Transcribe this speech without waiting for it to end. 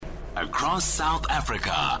across South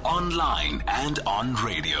Africa, online and on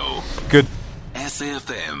radio. Good.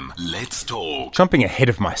 SAFM, let's talk. Jumping ahead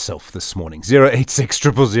of myself this morning, 086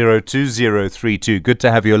 000 2032. Good to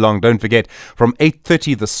have you along. Don't forget, from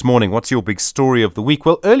 8:30 this morning, what's your big story of the week?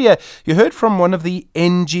 Well, earlier you heard from one of the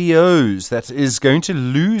NGOs that is going to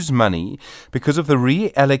lose money because of the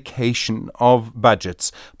reallocation of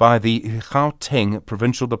budgets by the Gauteng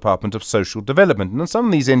Provincial Department of Social Development. And some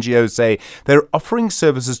of these NGOs say they're offering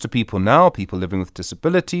services to people now, people living with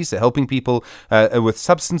disabilities. They're helping people with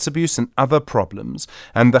substance abuse and other problems.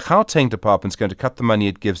 And the Gauteng department is going to cut the money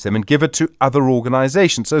it gives them and give it to other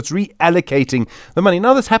organizations. So it's reallocating the money.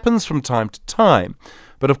 Now, this happens from time to time,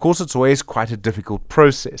 but of course it's always quite a difficult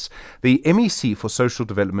process. The MEC for Social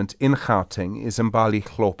Development in Gauteng is Mbali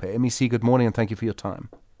Hlophe. MEC, good morning and thank you for your time.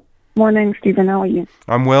 Morning, Stephen. How are you?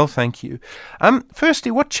 I'm well, thank you.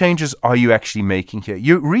 Firstly, what changes are you actually making here?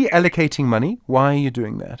 You're reallocating money. Why are you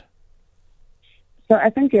doing that? So I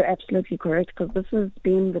think you're absolutely correct, because this has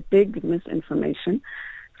been the big misinformation.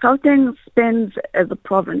 Gauteng spends, as a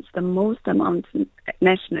province, the most amount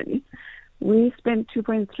nationally. We spend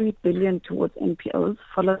 2.3 billion towards NPOs,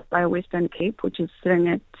 followed by Western Cape, which is sitting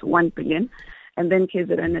at 1 billion, and then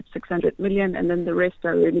KZN at 600 million, and then the rest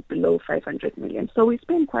are really below 500 million. So we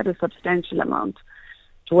spend quite a substantial amount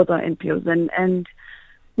towards our NPOs, and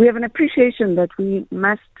we have an appreciation that we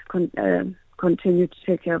must continue to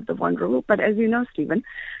take care of the vulnerable. But as you know, Stephen,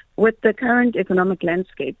 with the current economic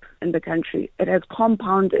landscape in the country, it has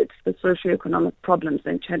compounded the socioeconomic problems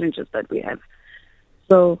and challenges that we have.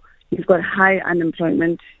 So you've got high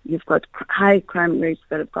unemployment, you've got high crime rates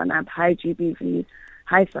that have gone up, high GBV,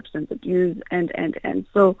 high substance abuse, and.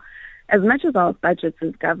 So as much as our budgets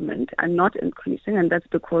as government are not increasing, and that's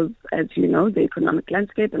because, as you know, the economic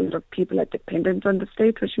landscape, a lot of people are dependent on the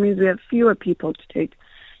state, which means we have fewer people to take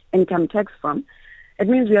income tax from. It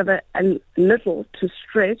means we have a little to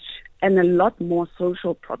stretch and a lot more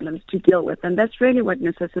social problems to deal with. And that's really what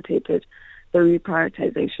necessitated the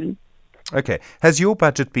reprioritization. Okay. Has your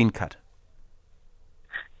budget been cut?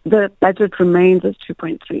 The budget remains as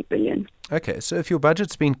 2.3 billion. Okay. So if your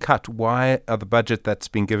budget's been cut, why are the budget that's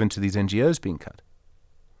been given to these NGOs being cut?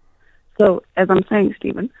 So, as I'm saying,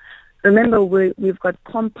 Stephen, remember, we've got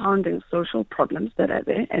compounding social problems that are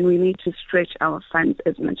there, and we need to stretch our funds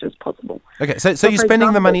as much as possible. Okay, so you're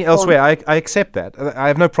spending the money elsewhere. I accept that. I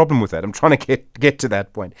have no problem with that. I'm trying to get to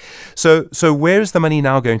that point. So where is the money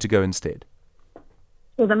now going to go instead?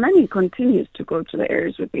 So the money continues to go to the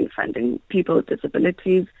areas we've been funding: people with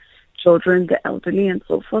disabilities, children, the elderly, and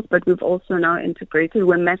so forth. But we've also now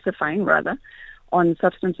we're massifying rather, on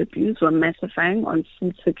substance abuse. We're massifying on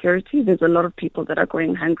food security. There's a lot of people that are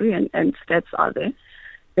going hungry, and stats are there.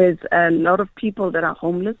 There's a lot of people that are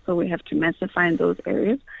homeless, so we have to massify in those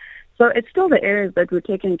areas. So it's still the areas that we're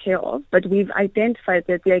taking care of, but we've identified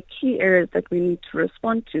that there are key areas that we need to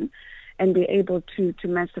respond to and be able to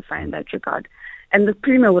massify in that regard. And the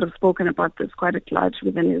Premier would have spoken about this quite at large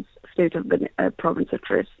within his State of the Province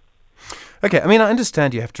address. Okay, I mean, I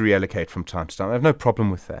understand you have to reallocate from time to time. I have no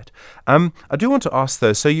problem with that. I do want to ask,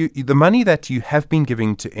 though, so the money that you have been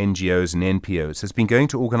giving to NGOs and NPOs has been going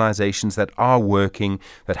to organizations that are working,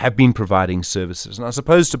 that have been providing services. And I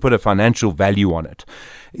suppose to put a financial value on it,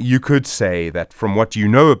 you could say that from what you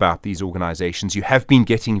know about these organizations, you have been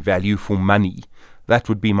getting value for money. That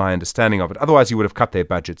would be my understanding of it. Otherwise, you would have cut their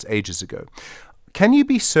budgets ages ago. Can you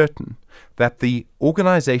be certain that the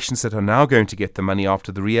organizations that are now going to get the money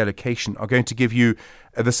after the reallocation are going to give you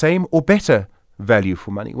the same or better value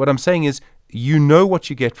for money? What I'm saying is, you know what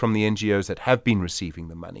you get from the NGOs that have been receiving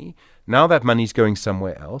the money. Now that money's going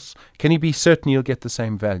somewhere else. Can you be certain you'll get the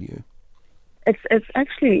same value? It's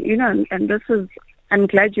actually, and this is, I'm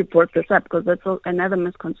glad you brought this up, because that's another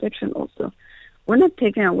misconception also. We're not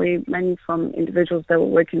taking away money from individuals that were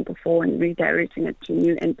working before and redirecting it to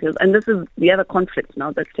new NPOs. And this is the other conflict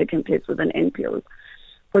now that's taking place within NPOs.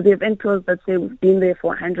 Because you have NPOs that say we've been there for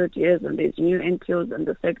 100 years and there's new NPOs in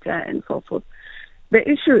the sector and so forth. The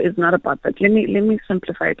issue is not about that. Let me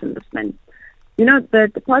simplify it in this manner. The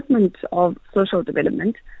Department of Social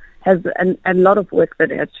Development has a lot of work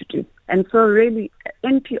that it has to do. And so really,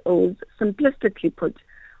 NPOs, simplistically put,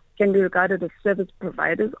 can be regarded as service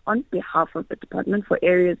providers on behalf of the department for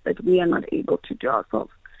areas that we are not able to do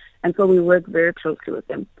ourselves. And so we work very closely with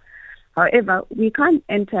them. However, we can't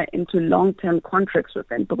enter into long-term contracts with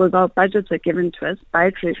them because our budgets are given to us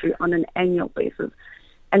by Treasury on an annual basis.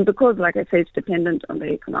 And because, like I say, it's dependent on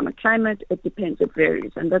the economic climate, it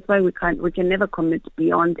varies. And that's why we can never commit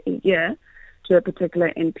beyond a year to a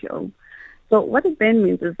particular NPO. So what it then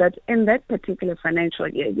means is that in that particular financial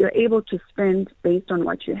year, you're able to spend based on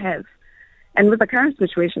what you have. And with the current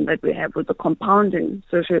situation that we have with the compounding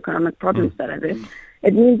socioeconomic problems that are there,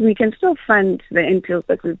 it means we can still fund the NPOs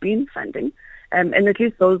that we've been funding, and at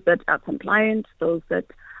least those that are compliant, those that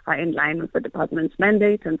are in line with the department's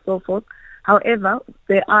mandate and so forth. However,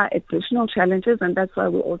 there are additional challenges, and that's why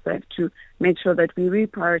we also have to make sure that we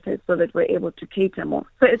reprioritize so that we're able to cater more.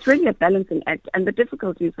 So it's really a balancing act, and the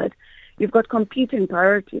difficulty is that you've got competing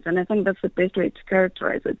priorities, and I think that's the best way to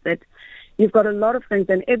characterize it, that you've got a lot of things,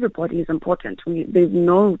 and everybody is important. There's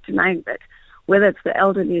no denying that, whether it's the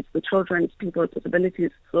elderly, it's the children, it's people with disabilities,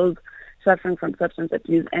 those suffering from substance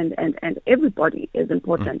abuse, and everybody is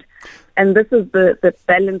important. And this is the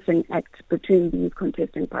balancing act between these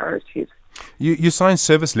contesting priorities. You sign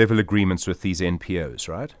service level agreements with these NPOs,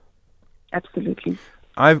 right? Absolutely.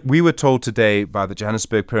 We were told today by the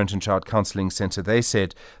Johannesburg Parent and Child Counselling Centre, they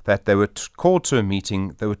said that they were called to a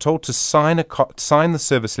meeting, they were told to sign the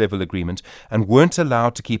service level agreement and weren't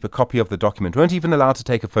allowed to keep a copy of the document, weren't even allowed to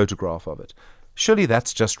take a photograph of it. Surely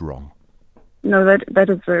that's just wrong. No, that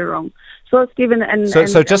is very wrong. So, Stephen,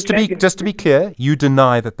 so just to be clear, you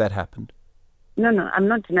deny that happened? No, I'm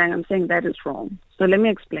not denying. I'm saying that is wrong. So let me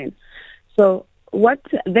explain. So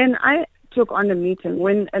then I took on a meeting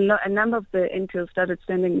when a number of the NPOs started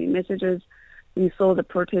sending me messages. We saw the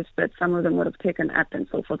protests that some of them would have taken up and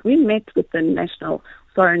so forth. We met with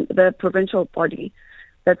the provincial body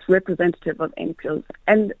that's representative of NPOs.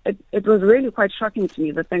 And it was really quite shocking to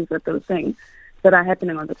me, the things that they were saying that are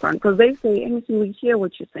happening on the ground. Because they say, anything, we hear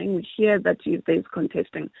what you're saying, we hear that there's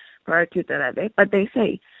contesting priorities that are there, but they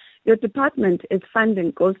say, your department is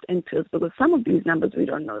funding ghost NPOs because some of these numbers, we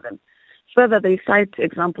don't know them. Further, they cite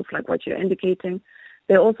examples like what you're indicating.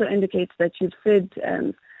 They also indicate that you've said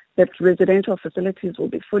that residential facilities will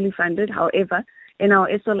be fully funded. However, in our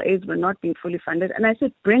SLAs, we're not being fully funded. And I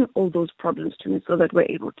said, bring all those problems to me so that we're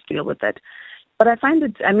able to deal with that. But I find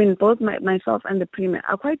it, both myself and the Premier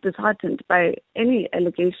are quite disheartened by any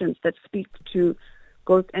allegations that speak to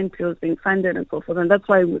ghost NPOs being funded and so forth. And that's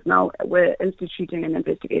why we're instituting an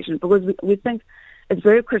investigation, because we think it's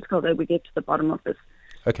very critical that we get to the bottom of this.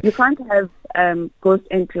 Okay. You can't have ghost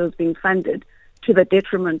NPOs being funded to the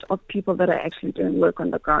detriment of people that are actually doing work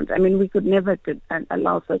on the ground. We could never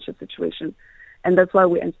allow such a situation, and that's why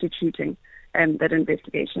we're instituting that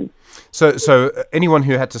investigation. So anyone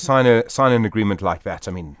who had to sign an agreement like that,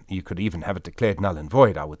 you could even have it declared null and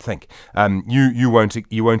void, I would think. You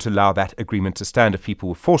won't allow that agreement to stand if people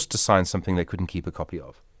were forced to sign something they couldn't keep a copy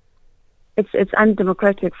of. It's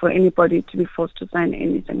undemocratic for anybody to be forced to sign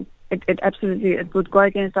anything. It would go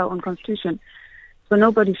against our own constitution. So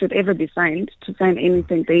nobody should ever be signed to sign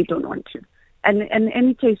anything they don't want to. And in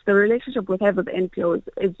any case, the relationship we have with the NPO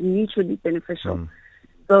is mutually beneficial.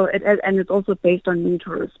 So it's also based on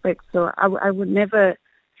mutual respect. So I would never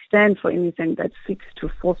stand for anything that seeks to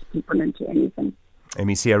force people into anything.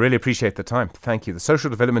 MEC, I really appreciate the time. Thank you. The Social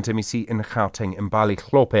Development MEC in Gauteng, Mbali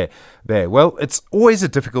Hlophe there. Well, it's always a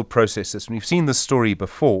difficult process. And we've seen this story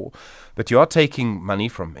before, but you are taking money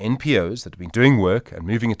from NPOs that have been doing work and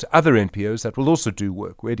moving it to other NPOs that will also do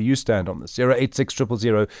work. Where do you stand on this? 086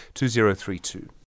 000 2032.